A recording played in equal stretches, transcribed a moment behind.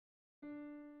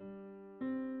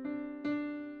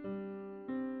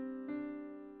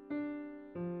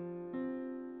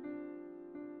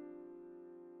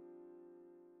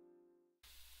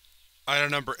Item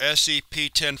number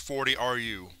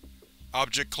SCP-1040-RU.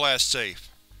 Object Class Safe.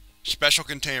 Special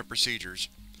Containment Procedures.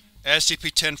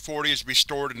 SCP-1040 is to be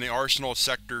stored in the Arsenal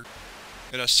Sector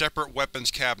in a separate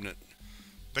weapons cabinet.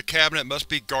 The cabinet must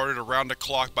be guarded around the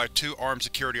clock by 2 armed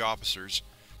security officers.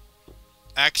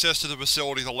 Access to the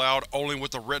facility is allowed only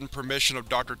with the written permission of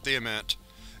Dr. Thiamant,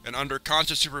 and under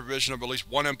constant supervision of at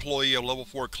least 1 employee of Level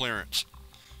 4 clearance.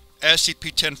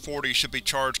 SCP-1040 should be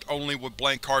charged only with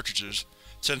blank cartridges,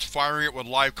 since firing it with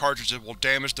live cartridges will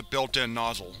damage the built-in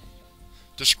nozzle.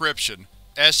 Description: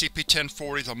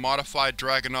 SCP-1040 is a modified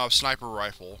Dragunov sniper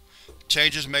rifle.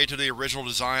 Changes made to the original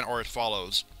design are as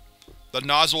follows. The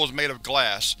nozzle is made of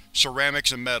glass,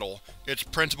 ceramics, and metal. Its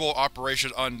principal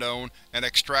operation is unknown, and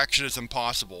extraction is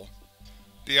impossible.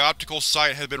 The optical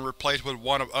sight has been replaced with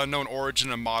one of unknown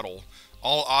origin and model.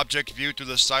 All objects viewed through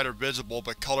the sight are visible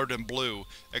but colored in blue,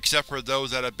 except for those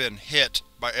that have been hit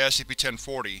by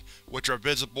SCP-1040, which are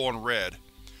visible in red.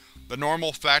 The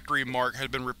normal factory mark has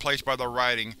been replaced by the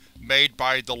writing, "Made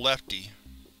by the Lefty."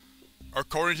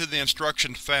 According to the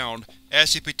instructions found,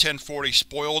 SCP-1040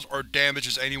 spoils or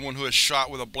damages anyone who is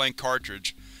shot with a blank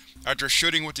cartridge. After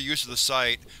shooting with the use of the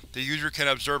sight, the user can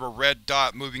observe a red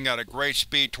dot moving at a great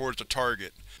speed towards the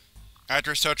target.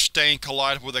 After such stain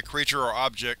collides with a creature or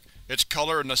object, its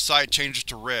color in the sight changes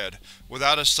to red.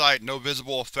 Without a sight, no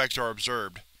visible effects are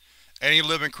observed. Any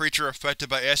living creature affected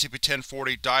by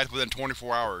SCP-1040 dies within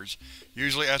 24 hours,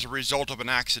 usually as a result of an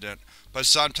accident, but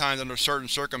sometimes under certain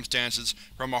circumstances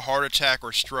from a heart attack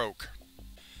or stroke.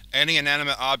 Any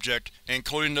inanimate object,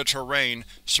 including the terrain,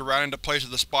 surrounding the place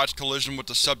of the spot's collision with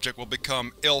the subject will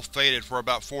become ill-fated for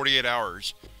about 48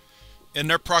 hours. In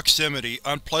their proximity,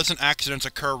 unpleasant accidents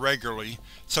occur regularly,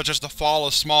 such as the fall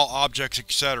of small objects,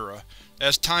 etc.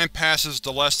 As time passes,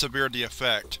 the less severe the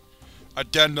effect.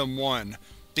 Addendum 1.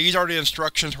 These are the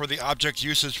instructions for the object's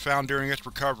usage found during its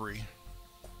recovery.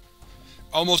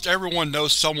 Almost everyone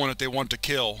knows someone that they want to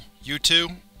kill. You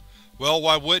too? Well,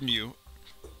 why wouldn't you?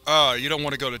 You don't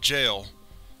want to go to jail.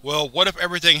 Well, what if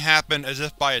everything happened as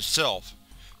if by itself?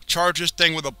 Charge this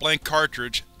thing with a blank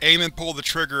cartridge, aim and pull the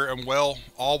trigger, and well,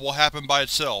 all will happen by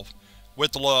itself.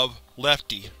 With love,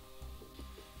 Lefty.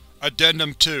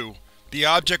 Addendum 2. The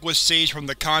object was seized from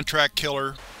the contract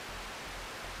killer.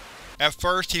 At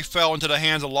first he fell into the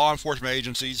hands of law enforcement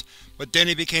agencies, but then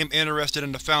he became interested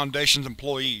in the Foundation's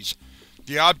employees.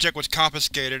 The object was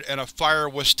confiscated and a fire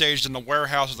was staged in the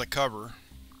warehouse as a cover.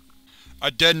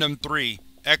 Addendum 3.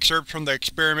 Excerpts from the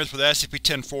experiments with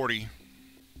SCP-1040.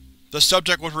 The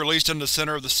subject was released in the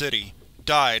center of the city.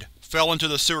 Died. Fell into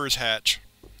the sewers hatch.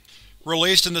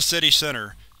 Released in the city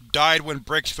center. Died when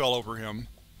bricks fell over him.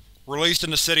 Released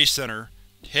in the city center.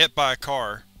 Hit by a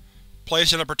car.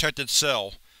 Placed in a protected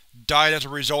cell. Died as a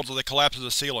result of the collapse of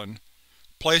the ceiling.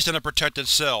 Placed in a protected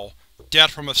cell.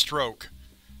 Death from a stroke.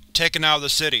 Taken out of the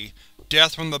city.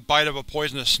 Death from the bite of a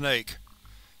poisonous snake.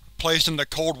 Placed in the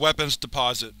cold weapons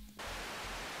deposit.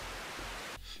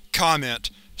 Comment: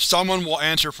 someone will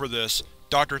answer for this.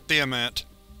 Dr. Thiamant.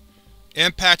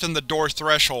 Impact on the door's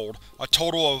threshold. A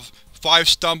total of 5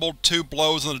 stumbled, 2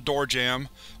 blows on the door jamb,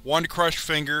 1 crushed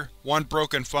finger, 1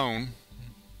 broken phone.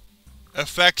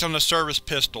 Effects on the service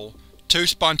pistol. 2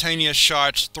 spontaneous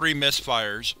shots, 3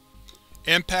 misfires.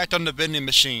 Impact on the vending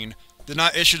machine. Did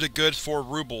not issue the goods for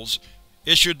rubles.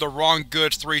 Issued the wrong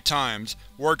goods 3 times.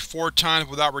 Worked 4 times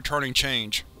without returning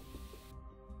change.